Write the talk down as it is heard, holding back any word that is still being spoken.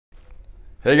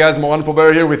Hey guys, Mohan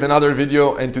Pober here with another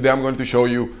video, and today I'm going to show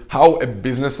you how a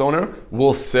business owner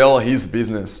will sell his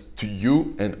business to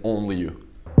you and only you.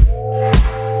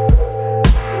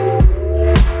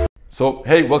 So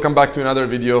hey, welcome back to another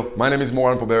video. My name is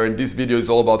Mohan Pober, and this video is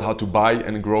all about how to buy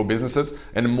and grow businesses,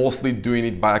 and mostly doing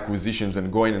it by acquisitions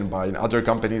and going and buying other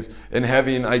companies and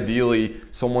having ideally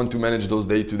someone to manage those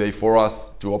day-to-day for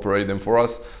us, to operate them for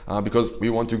us, because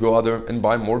we want to go out there and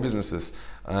buy more businesses.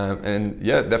 And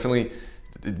yeah, definitely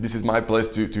this is my place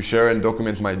to share and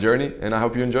document my journey, and I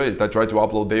hope you enjoy it. I try to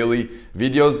upload daily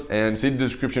videos, and see the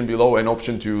description below an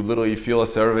option to literally fill a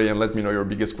survey and let me know your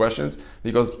biggest questions,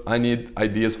 because I need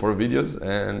ideas for videos.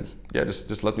 And yeah,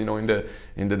 just let me know in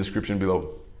the description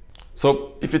below.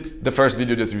 So if it's the first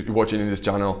video that you're watching in this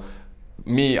channel,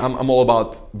 I'm all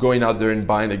about going out there and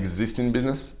buying existing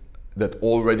businesses that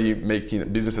already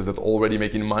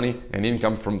making money and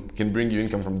income can bring you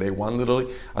income from day one. Literally,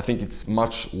 I think it's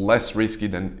much less risky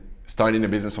than starting a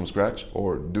business from scratch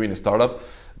or doing a startup.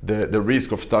 The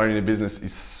risk of starting a business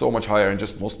is so much higher, and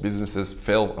just most businesses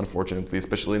fail, unfortunately,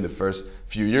 especially in the first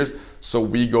few years. So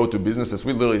we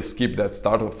literally skip that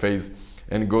startup phase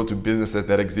and go to businesses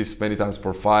that exist many times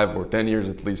for 5 or 10 years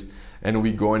at least, and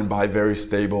we go and buy very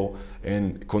stable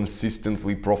and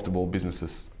consistently profitable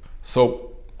businesses. So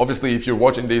obviously, if you're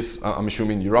watching this, I'm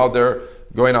assuming you're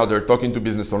going out there talking to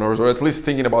business owners, or at least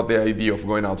thinking about the idea of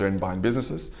going out there and buying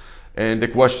businesses. And the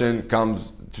question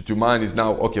comes to mind is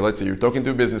now, okay, let's say you're talking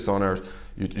to business owners,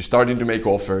 you're starting to make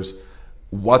offers.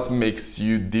 What makes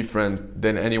you different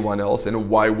than anyone else, and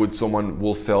why would someone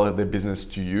will sell the business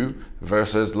to you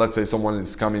versus, let's say, someone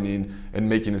is coming in and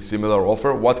making a similar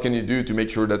offer? What can you do to make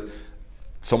sure that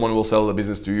someone will sell the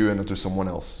business to you and not to someone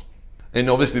else? And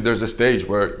obviously there's a stage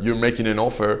where you're making an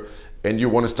offer and you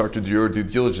want to start to do your due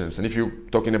diligence. And if you're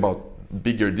talking about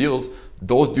bigger deals,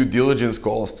 those due diligence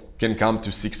costs can come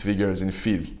to 6 figures in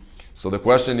fees. So the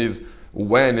question is,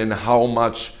 when and how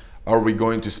much are we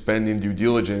going to spend in due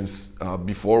diligence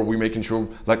before we making sure,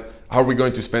 like, are we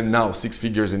going to spend now 6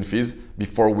 figures in fees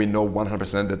before we know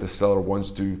 100% that the seller wants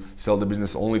to sell the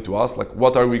business only to us? Like,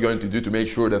 what are we going to do to make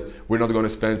sure that we're not going to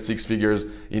spend 6 figures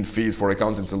in fees for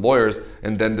accountants and lawyers,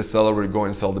 and then the seller will go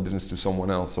and sell the business to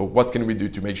someone else? So what can we do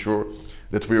to make sure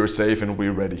that we are safe and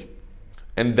we're ready?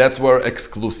 And that's where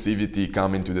exclusivity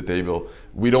comes into the table.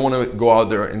 We don't want to go out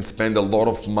there and spend a lot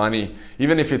of money,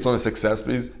 even if it's on a success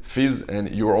fees,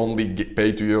 and you're only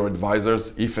paid to your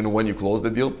advisors if and when you close the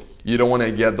deal. You don't want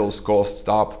to get those costs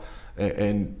up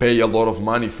and pay a lot of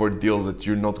money for deals that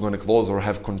you're not going to close or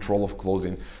have control of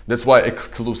closing. That's why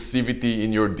exclusivity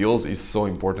in your deals is so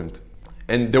important.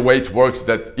 And the way it works,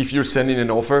 that if you're sending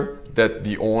an offer that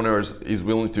the owner is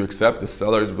willing to accept, the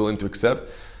seller is willing to accept,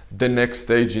 the next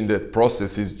stage in the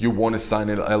process is you want to sign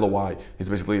an LOI. It's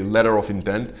basically a letter of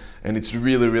intent, and it's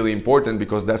really, really important,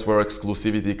 because that's where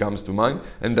exclusivity comes to mind,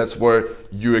 and that's where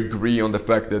you agree on the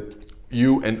fact that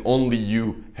you and only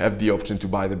you have the option to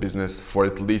buy the business for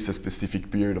at least a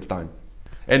specific period of time.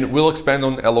 And we'll expand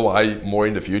on LOI more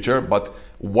in the future, but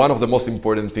one of the most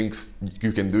important things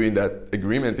you can do in that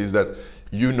agreement is that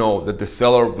you know that the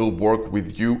seller will work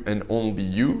with you and only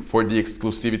you for the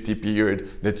exclusivity period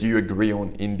that you agree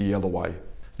on in the LOI.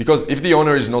 Because if the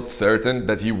owner is not certain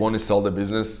that he wants to sell the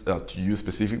business to you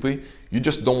specifically, you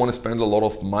just don't want to spend a lot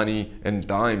of money and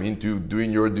time into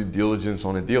doing your due diligence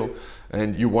on a deal,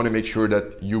 and you want to make sure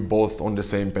that you both on the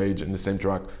same page and the same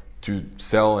track to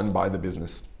sell and buy the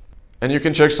business. And you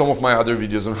can check some of my other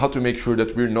videos on how to make sure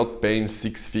that we're not paying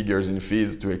 6 figures in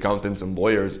fees to accountants and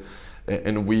lawyers,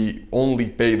 and we only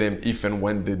pay them if and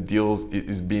when the deal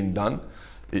is being done.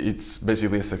 It's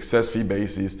basically a success fee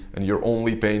basis, and you're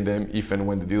only paying them if and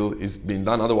when the deal is being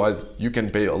done. Otherwise, you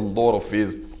can pay a lot of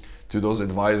fees to those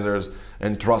advisors,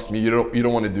 and trust me, you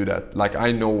don't want to do that. Like,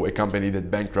 I know a company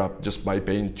that bankrupt just by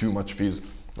paying too much fees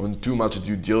on too much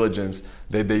due diligence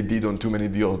that they did on too many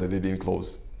deals that they didn't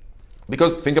close.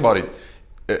 Because think about it,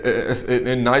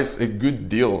 a good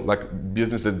deal, like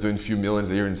business that's doing a few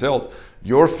millions a year in sales,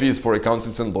 your fees for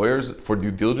accountants and lawyers for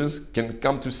due diligence can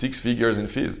come to 6 figures in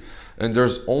fees. And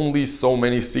there's only so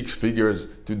many 6 figures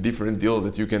to different deals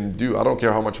that you can do. I don't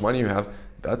care how much money you have,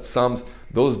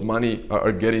 those money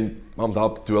are getting pumped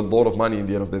up to a lot of money in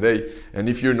the end of the day. And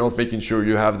if you're not making sure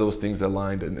you have those things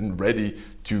aligned and ready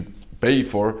to pay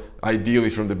for, ideally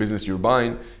from the business you're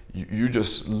buying, you're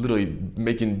just literally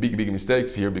making big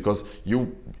mistakes here, because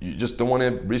you just don't want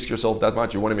to risk yourself that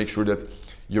much. You want to make sure that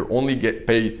you only get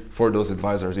paid for those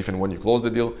advisors if and when you close the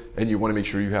deal, and you want to make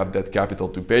sure you have that capital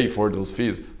to pay for those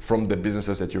fees from the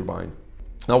businesses that you're buying.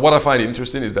 Now, what I find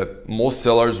interesting is that most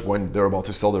sellers, when they're about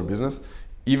to sell their business,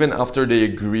 even after they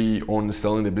agree on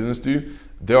selling the business to you,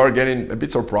 they are getting a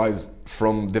bit surprised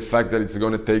from the fact that it's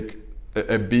going to take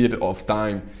a bit of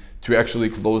time to actually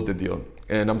close the deal.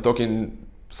 And I'm talking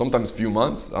sometimes few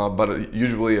months, but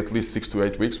usually at least 6 to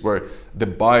 8 weeks, where the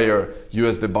buyer, you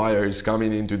as the buyer, is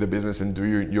coming into the business and do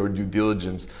your due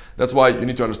diligence. That's why you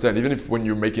need to understand, even if when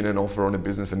you're making an offer on a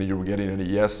business and you're getting a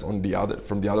yes on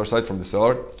from the other side, from the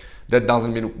seller, that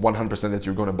doesn't mean 100% that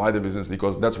you're going to buy the business,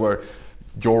 because that's where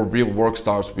your real work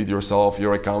starts with yourself,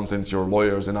 your accountants, your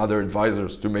lawyers, and other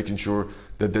advisors, to making sure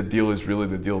that the deal is really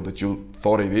the deal that you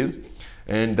thought it is.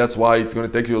 And that's why it's going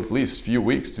to take you at least a few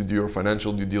weeks to do your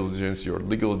financial due diligence, your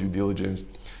legal due diligence.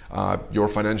 Your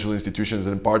financial institutions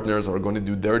and partners are going to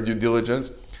do their due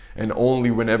diligence. And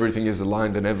only when everything is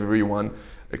aligned and everyone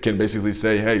can basically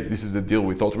say, hey, this is the deal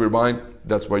we thought we were buying,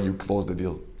 that's where you close the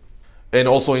deal. And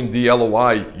also in the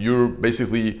LOI, you're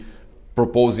basically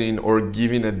proposing or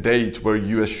giving a date where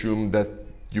you assume that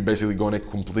you're basically going to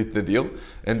complete the deal,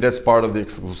 and that's part of the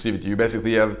exclusivity. You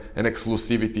basically have an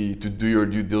exclusivity to do your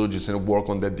due diligence and work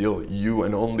on that deal, you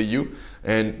and only you,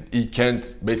 and he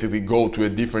can't basically go to a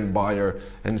different buyer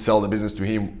and sell the business to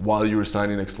him while you're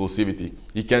signing exclusivity.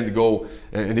 He can't go,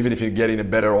 and even if you're getting a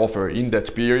better offer in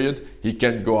that period, he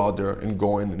can't go out there and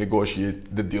go and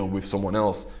negotiate the deal with someone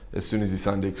else as soon as he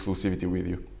signed the exclusivity with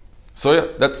you. So yeah,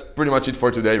 that's pretty much it for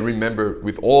today. Remember,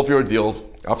 with all of your deals,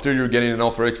 after you're getting an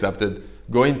offer accepted,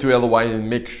 go into LOI and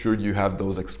make sure you have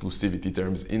those exclusivity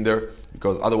terms in there,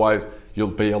 because otherwise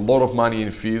you'll pay a lot of money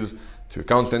in fees to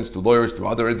accountants, to lawyers, to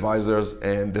other advisors,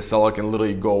 and the seller can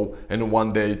literally go and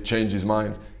one day change his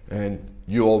mind, and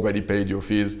you already paid your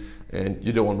fees, and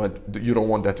you don't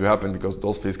want that to happen, because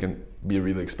those fees can be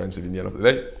really expensive in the end of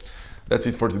the day. That's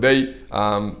it for today.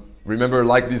 Remember,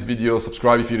 like this video,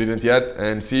 subscribe if you didn't yet,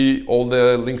 and see all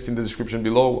the links in the description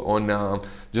below.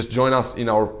 Just join us in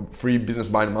our free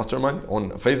Business Mind Mastermind on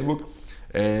Facebook,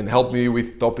 and help me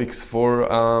with topics for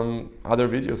other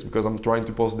videos, because I'm trying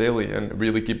to post daily and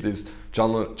really keep this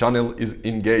channel is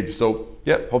engaged. So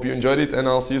yeah, hope you enjoyed it, and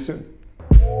I'll see you soon.